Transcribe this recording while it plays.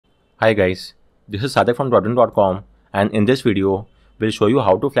Hi guys, this is Sadak from Odin.com, and in this video, we'll show you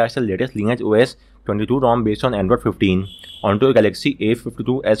how to flash the latest LineageOS 22 ROM based on Android 15 onto your Galaxy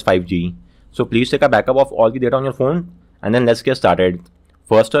A52s 5G. So please take a backup of all the data on your phone and then let's get started.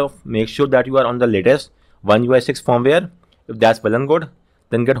 First off, make sure that you are on the latest One UI 6 firmware. If that's well and good,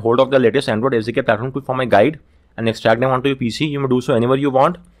 then get hold of the latest Android SDK platform tool for my guide and extract them onto your PC. You may do so anywhere you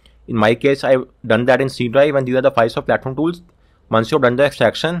want. In my case, I've done that in C drive, and these are the files of platform tools. Once you've done the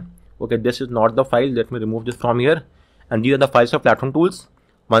extraction, okay, this is not the file. Let me remove this from here. And these are the files of platform tools.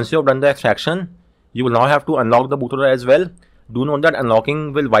 Once you have done the extraction, you will now have to unlock the bootloader as well. Do note that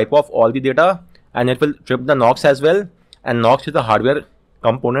unlocking will wipe off all the data and it will trip the Knox as well. And Knox is the hardware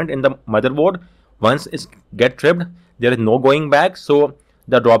component in the motherboard. Once it gets tripped, there is no going back. So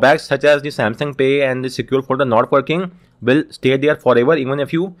the drawbacks such as the Samsung Pay and the secure folder not working will stay there forever even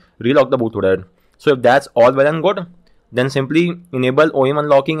if you relock the bootloader. So if that's all well and good, then simply enable OEM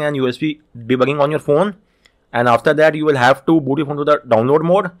unlocking and USB debugging on your phone, and after that you will have to boot your phone to the download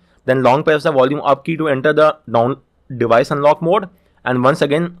mode. Then long press the volume up key to enter the device unlock mode, and once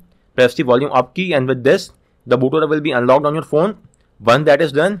again press the volume up key, and with this the bootloader will be unlocked on your phone. Once that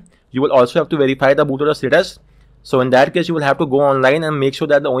is done, you will also have to verify the bootloader status. So in that case, you will have to go online and make sure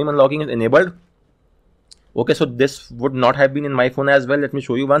that the OEM unlocking is enabled. Okay, so this would not have been in my phone as well. Let me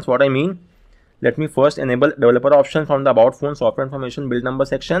show you once what I mean. Let me first enable developer option from the about phone software information build number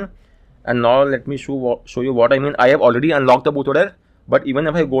section, and now let me show you what I mean. I have already unlocked the bootloader, but even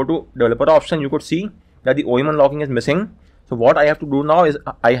if I go to developer option, you could see that the OEM unlocking is missing. So what I have to do now is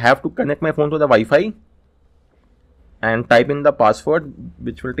I have to connect my phone to the Wi-Fi and type in the password,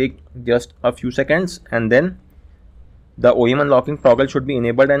 which will take just a few seconds, and then the OEM unlocking toggle should be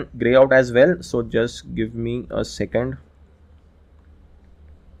enabled and gray out as well. So just give me a second.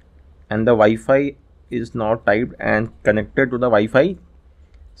 And the Wi-Fi is now typed and connected to the Wi-Fi.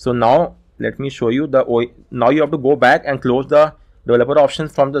 So now let me show you now you have to go back and close the developer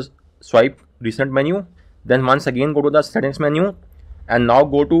options from the swipe recent menu. Then once again go to the settings menu and now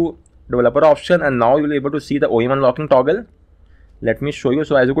go to developer option, and now you'll be able to see the OEM unlocking toggle. Let me show you.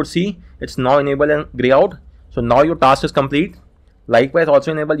 So as you could see, it's now enabled and gray out. So now your task is complete. Likewise,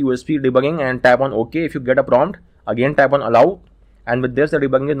 also enable USB debugging and tap on OK. If you get a prompt, again tap on allow. And with this, the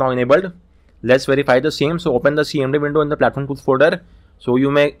debugging is now enabled. Let's verify the same. So open the CMD window in the platform tools folder. So you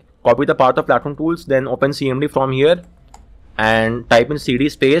may copy the path of platform tools, then open CMD from here and type in CD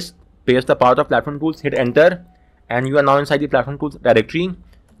space, paste the path of platform tools, hit enter, and you are now inside the platform tools directory.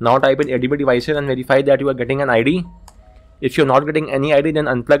 Now type in ADB devices and verify that you are getting an ID. If you're not getting any ID, then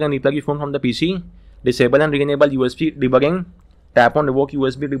unplug and replug your phone from the PC. Disable and re-enable USB debugging. Tap on revoke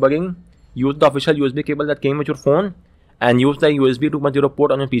USB debugging. Use the official USB cable that came with your phone and use the USB 2.0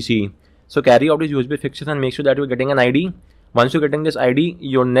 port on your PC. So carry out these USB fixes and make sure that you're getting an ID. Once you're getting this ID,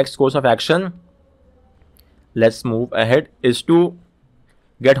 your next course of action, let's move ahead, is to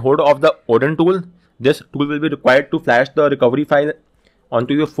get hold of the Odin tool. This tool will be required to flash the recovery file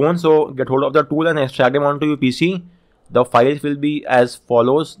onto your phone. So get hold of the tool and extract them onto your PC. The files will be as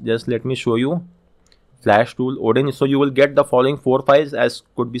follows. Just let me show you. Flash tool Odin. So you will get the following 4 files as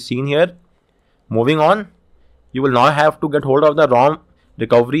could be seen here. Moving on, you will now have to get hold of the ROM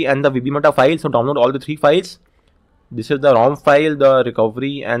recovery and the VB meta file. So download all the 3 files. This is the ROM file, the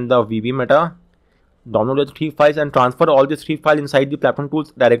recovery, and the VB meta. Download the 3 files and transfer all these 3 files inside the platform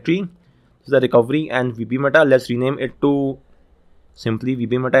tools directory. This is the recovery and VB meta. Let's rename it to simply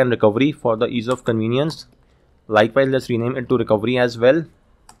VB meta and recovery for the ease of convenience. Likewise, let's rename it to recovery as well.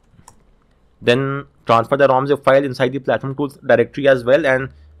 Then transfer the ROM zip file inside the platform tools directory as well, and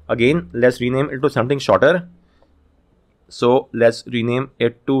again let's rename it to something shorter. So let's rename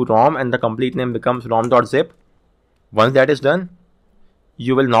it to ROM and the complete name becomes rom.zip. Once that is done,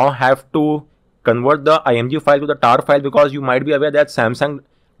 you will now have to convert the IMG file to the TAR file, because you might be aware that Samsung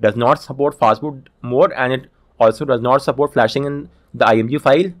does not support fastboot mode and it also does not support flashing in the IMG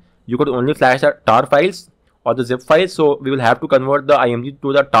file. You could only flash the TAR files or the zip files. So we will have to convert the IMG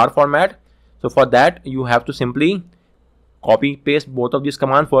to the TAR format. So for that, you have to simply copy paste both of these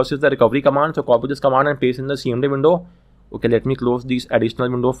commands. First is the recovery command. So copy this command and paste in the CMD window. Okay, let me close these additional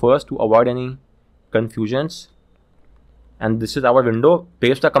window first to avoid any confusions. And this is our window.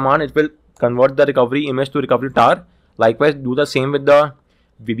 Paste the command. It will convert the recovery image to recovery TAR. Likewise, do the same with the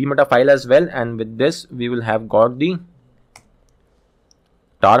VB meta file as well. And with this, we will have got the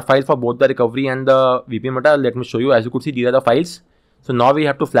TAR file for both the recovery and the VB meta. Let me show you. As you could see, these are the files. So now we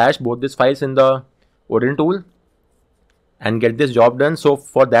have to flash both these files in the Odin tool and get this job done. So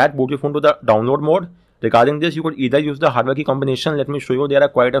for that, boot your phone to the download mode. Regarding this, you could either use the hardware key combination. Let me show you. There are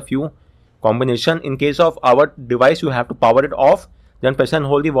quite a few combination. In case of our device, you have to power it off, Then press and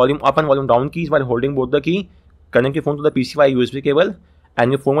hold the volume up and volume down keys while holding both the key. Connect your phone to the PC via USB cable,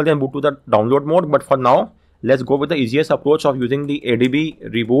 and your phone will then boot to the download mode. But for now, let's go with the easiest approach of using the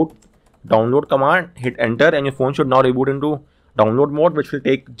ADB reboot download command. Hit enter and your phone should now reboot into download mode, which will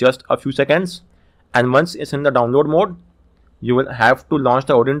take just a few seconds. And once it's in the download mode, you will have to launch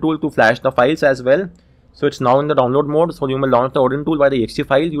the Odin tool to flash the files as well. So it's now in the download mode, so you will launch the Odin tool by the exe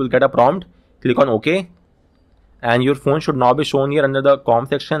file. You will get a prompt, click on OK, and your phone should now be shown here under the COM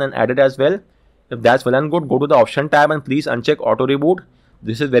section and added as well. If that's well and good, go to the option tab and please uncheck auto reboot.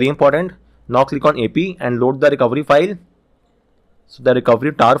 This is very important. Now click on AP and load the recovery file. So the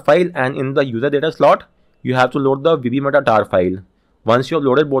recovery tar file, and in the user data slot, you have to load the VB-meta tar file. Once you have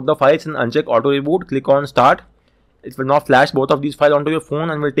loaded both the files and uncheck auto reboot, click on start. It will now flash both of these files onto your phone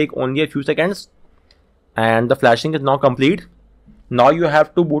and will take only a few seconds. And the flashing is now complete. Now you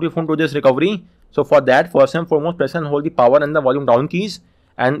have to boot your phone to this recovery. So for that, first and foremost, press and hold the power and the volume down keys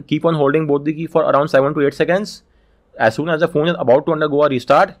and keep on holding both the key for around 7 to 8 seconds. As soon as the phone is about to undergo a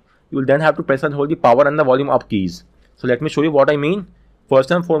restart, you will then have to press and hold the power and the volume up keys. So let me show you what I mean.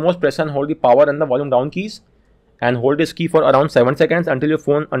 First and foremost, press and hold the power and the volume down keys and hold this key for around 7 seconds until your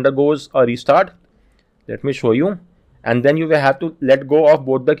phone undergoes a restart. Let me show you. And then you will have to let go of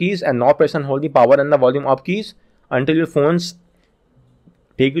both the keys and now press and hold the power and the volume up keys until your phones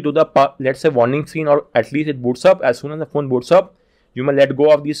take you to the, let's say, warning screen, or at least it boots up. As soon as the phone boots up, you may let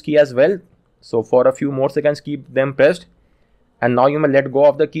go of this key as well. So for a few more seconds, keep them pressed. And now you may let go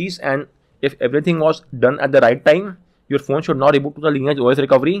of the keys, and if everything was done at the right time, your phone should now reboot to the LineageOS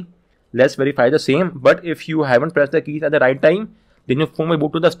recovery. Let's verify the same. But if you haven't pressed the keys at the right time, then your phone will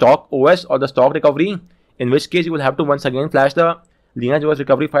boot to the stock OS or the stock recovery, in which case you will have to once again flash the LineageOS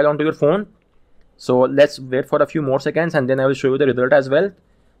recovery file onto your phone. So let's wait for a few more seconds and then I will show you the result as well.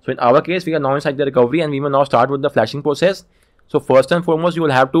 So in our case, we are now inside the recovery and we will now start with the flashing process. So first and foremost, you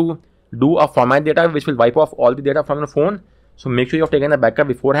will have to do a format data which will wipe off all the data from your phone. So make sure you have taken a backup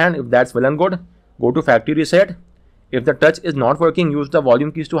beforehand. If that's well and good, go to factory reset. If the touch is not working, use the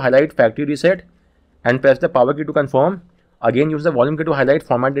volume keys to highlight factory reset and press the power key to confirm. Again, use the volume key to highlight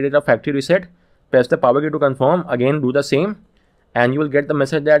format data factory reset. Press the power key to confirm. Again, do the same and you will get the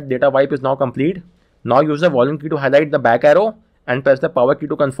message that data wipe is now complete. Now use the volume key to highlight the back arrow and press the power key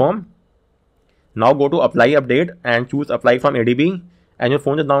to confirm. Now go to apply update and choose apply from ADB, and your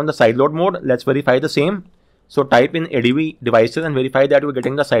phone is now in the sideload mode. Let's verify the same. So type in ADB devices and verify that you're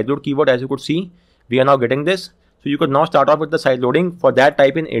getting the sideload keyword. As you could see, we are now getting this. So you could now start off with the sideloading. For that,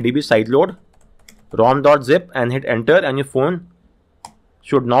 type in ADB sideload rom.zip and hit enter, and your phone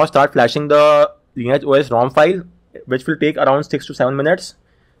should now start flashing the LineageOS ROM file, which will take around 6 to 7 minutes.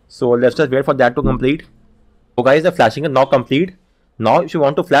 So let's just wait for that to complete. So guys, the flashing is now complete. Now if you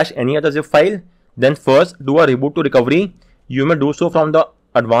want to flash any other zip file, then first do a reboot to recovery. You may do so from the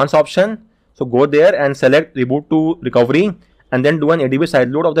advanced option. So go there and select reboot to recovery and then do an ADB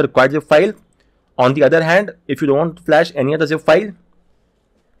sideload of the required zip file. On the other hand, if you don't want to flash any other zip file,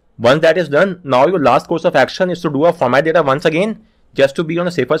 once that is done, now your last course of action is to do a format data once again, just to be on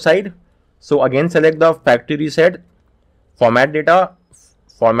the safer side. So again, select the factory reset, format data,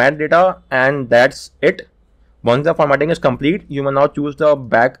 and that's it. Once the formatting is complete, you may now choose the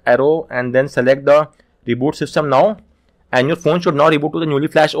back arrow and then select the reboot system now, and your phone should now reboot to the newly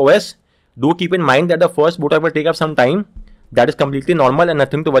flashed OS. Do keep in mind that the first boot up will take up some time. That is completely normal and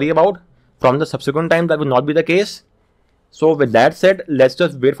nothing to worry about. From the subsequent time, that will not be the case. So with that said, let's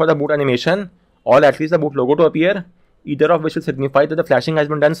just wait for the boot animation or at least the boot logo to appear, either of which will signify that the flashing has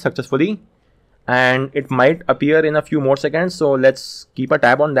been done successfully, and it might appear in a few more seconds. So let's keep a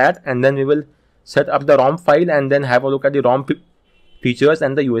tab on that, and then we will set up the ROM file and then have a look at the ROM features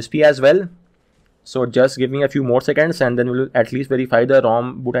and the USB as well. So just give me a few more seconds and then we will at least verify the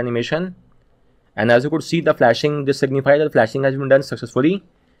ROM boot animation. And as you could see, the flashing, this signifies that the flashing has been done successfully,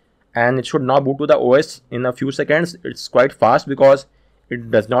 and it should now boot to the OS in a few seconds. It's quite fast because it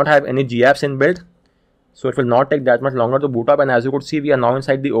does not have any GApps inbuilt, so it will not take that much longer to boot up. And as you could see, we are now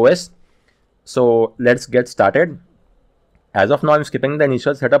inside the OS. So let's get started. As of now, I'm skipping the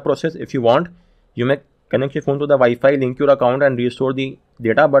initial setup process. If you want, you may connect your phone to the Wi-Fi, link your account and restore the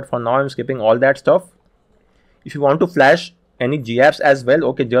data, but for now I'm skipping all that stuff. If you want to flash any GApps as well,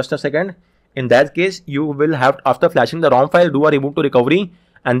 okay, just a second. In that case, you will have, after flashing the ROM file, do a reboot to recovery,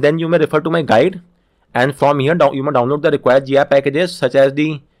 and then you may refer to my guide, and from here you may download the required GApp packages such as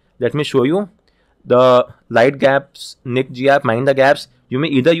the, let me show you, the Light Gaps, Nick GApp, Mind the Gaps. You may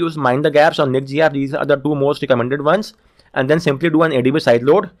either use Mind the Gaps or Nick GApp. These are the two most recommended ones, and then simply do an ADB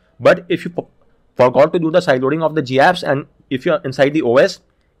sideload. But if you forgot to do the sideloading of the GApps and if you're inside the OS,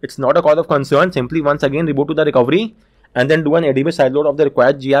 it's not a cause of concern. Simply once again reboot to the recovery and then do an ADB sideload of the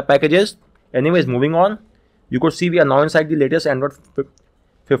required GR packages. Anyways, moving on, you could see we are now inside the latest Android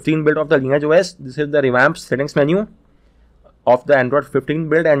 15 build of the LineageOS. This is the revamped settings menu of the Android 15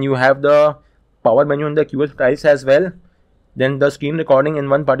 build, and you have the power menu in the QoS tiles as well. Then the screen recording in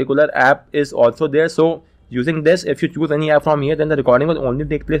one particular app is also there. So using this, if you choose any app from here, then the recording will only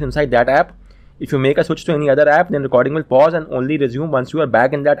take place inside that app. If you make a switch to any other app, then recording will pause and only resume once you are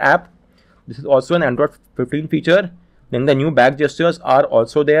back in that app. This is also an Android 15 feature. Then the new back gestures are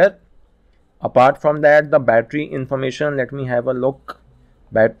also there. Apart from that, the battery information, let me have a look.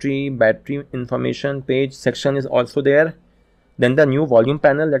 Battery information page section is also there. Then the new volume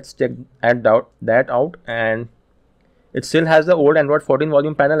panel, let's check that out, and it still has the old Android 14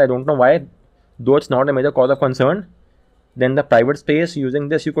 volume panel. I don't know why, though it's not a major cause of concern. Then the private space, using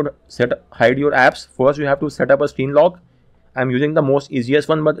this you could hide your apps. First you have to set up a screen lock. I'm using the most easiest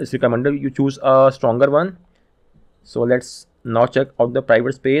one, but it's recommended you choose a stronger one. So let's now check out the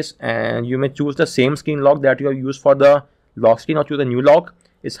private space, and you may choose the same screen lock that you have used for the lock screen or choose a new lock.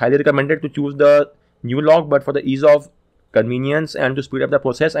 It's highly recommended to choose the new lock, but for the ease of convenience and to speed up the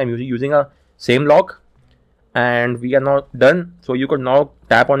process, I'm using a same lock. And we are now done. So you could now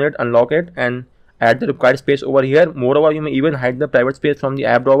tap on it, unlock it, and add the required space over here. Moreover, you may even hide the private space from the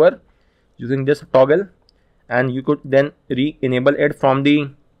app drawer using this toggle, and you could then re-enable it from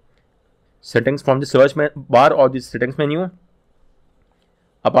the settings from the search bar or the settings menu.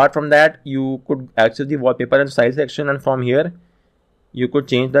 Apart from that, you could access the wallpaper and style section, and from here you could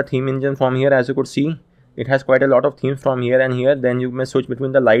change the theme engine from here. As you could see, it has quite a lot of themes from here and here. Then you may switch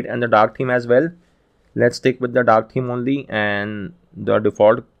between the light and the dark theme as well. Let's stick with the dark theme only and the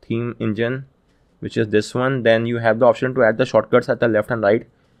default theme engine, which is this one. Then you have the option to add the shortcuts at the left and right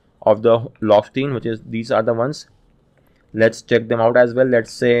of the lock screen, which is these are the ones. Let's check them out as well.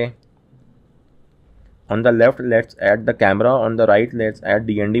 Let's say on the left, let's add the camera. On the right, let's add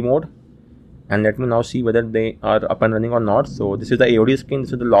DND mode, and let me now see whether they are up and running or not. So this is the AOD screen,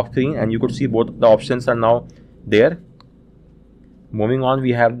 this is the lock screen, and you could see both the options are now there. Moving on,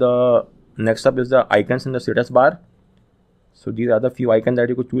 we have the next up is the icons in the status bar. So these are the few icons that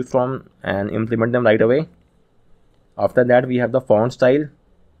you could choose from and implement them right away. After that, we have the font style.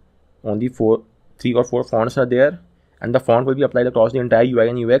 Only 3 or 4 fonts are there, and the font will be applied across the entire UI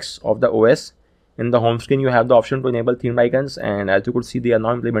and UX of the OS. In the home screen, you have the option to enable themed icons, and as you could see, they are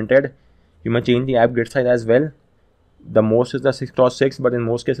now implemented. You may change the app grid size as well. The most is the 6x6, but in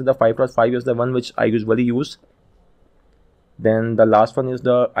most cases the 5x5 is the one which I usually use. Then the last one is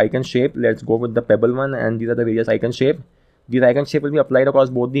the icon shape. Let's go with the pebble one, and these are the various icon shape. These icon shape will be applied across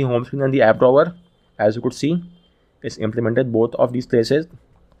both the home screen and the app drawer. As you could see, it's implemented both of these places.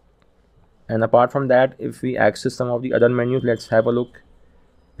 And apart from that, if we access some of the other menus, let's have a look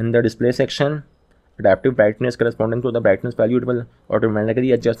in the display section. Adaptive brightness, corresponding to the brightness value, it will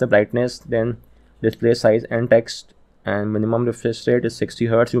automatically adjust the brightness. Then display size and text, and minimum refresh rate is 60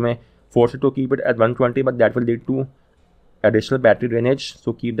 Hz. You may force it to keep it at 120, but that will lead to additional battery drainage,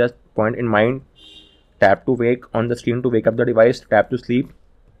 so keep that point in mind. Tap to wake on the screen to wake up the device. Tap to sleep.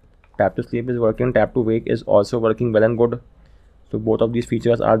 Tap to sleep is working. Tap to wake is also working well and good. So both of these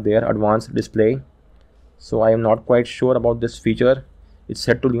features are there. Advanced display, so I am not quite sure about this feature. It's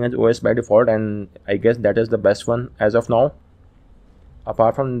set to LineageOS by default, and I guess that is the best one as of now.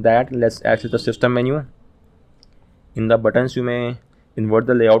 Apart from that, let's access the system menu. In the buttons, you may invert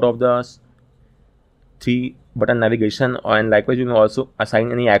the layout of the 3 button navigation, and likewise you may also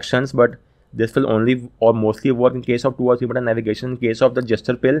assign any actions, but this will only or mostly work in case of 2 or 3 button navigation. In case of the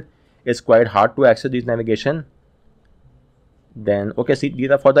gesture pill, it's quite hard to access this navigation. Then okay, see, these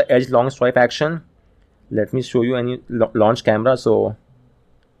are for the edge long swipe action. Let me show you any launch camera. So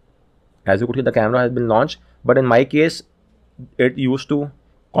as you could see, the camera has been launched, but in my case it used to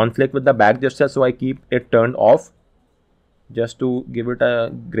conflict with the back gesture, so I keep it turned off just to give it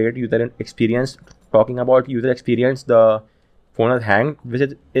a great user experience. Talking about user experience, the phone has hanged,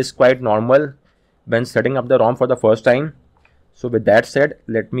 which is quite normal when setting up the ROM for the first time. So with that said,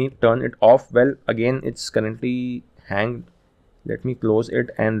 let me turn it off. Well, again, it's currently hanged. Let me close it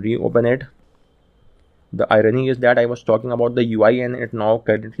and reopen it. The irony is that I was talking about the UI and it now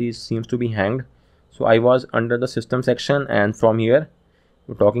currently seems to be hanged. So I was under the system section, and from here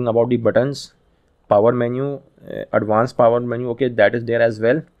we're talking about the buttons, power menu, advanced power menu. Okay, that is there as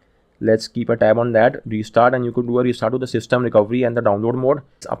well. Let's keep a tab on that. Restart, and you could do a restart to the system, recovery, and the download mode.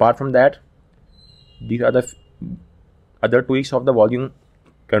 Apart from that, these are the other tweaks of the volume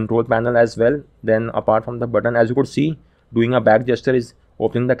control panel as well. Then apart from the button, as you could see, doing a back gesture is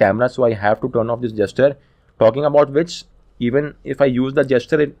opening the camera, so I have to turn off this gesture. Talking about which, even if I use the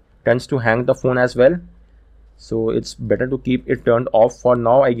gesture, it tends to hang the phone as well. so it's better to keep it turned off for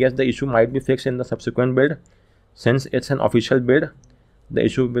now. I guess the issue might be fixed in the subsequent build. Since it's an official build, the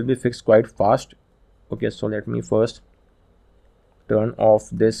issue will be fixed quite fast. Okay, so let me first turn off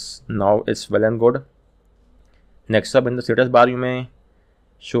this. Now it's well and good. Next up, in the status bar, you may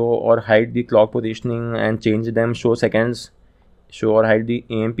show or hide the clock positioning and change them. Show seconds, show or hide the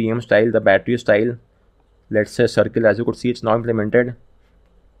AM PM style, the battery style. Let's say circle. As you could see, it's now implemented.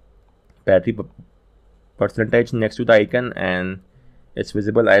 Battery percentage next to the icon, and it's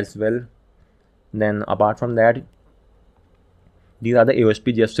visible as well. Then apart from that, these are the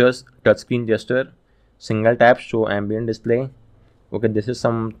AOSP gestures. Touchscreen gesture, single tap, show ambient display. Okay, this is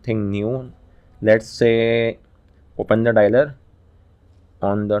something new. Let's say open the dialer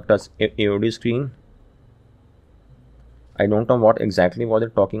on the touch AOD screen. I don't know what exactly was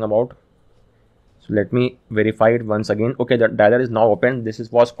it talking about, so let me verify it once again. Okay, the dialer is now open. This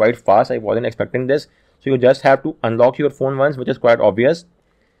was quite fast. I wasn't expecting this. So you just have to unlock your phone once, which is quite obvious,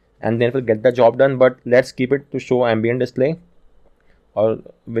 and then it will get the job done. But let's keep it to show ambient display, or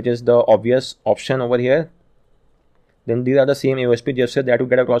which is the obvious option over here. Then these are the same AOSP gestures that you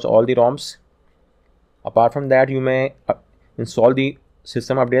get across all the ROMs. Apart from that, you may install the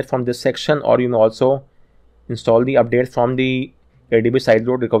system update from this section, or you may also install the update from the ADB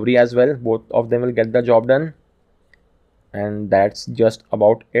sideload recovery as well. Both of them will get the job done. And that's just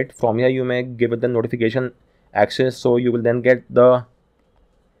about it. From here, you may give it the notification access, so you will then get the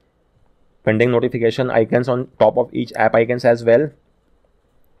pending notification icons on top of each app icons as well.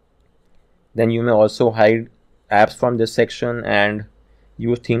 Then you may also hide apps from this section and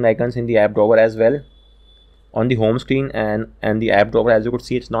use themed icons in the app drawer as well on the home screen and the app drawer. As you could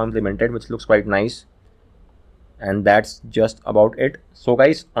see, it's now implemented, which looks quite nice. And that's just about it. So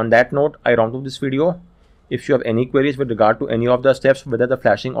guys, on that note, I round up this video. If you have any queries with regard to any of the steps, whether the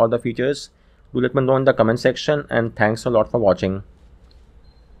flashing or the features, do let me know in the comment section, and thanks a lot for watching.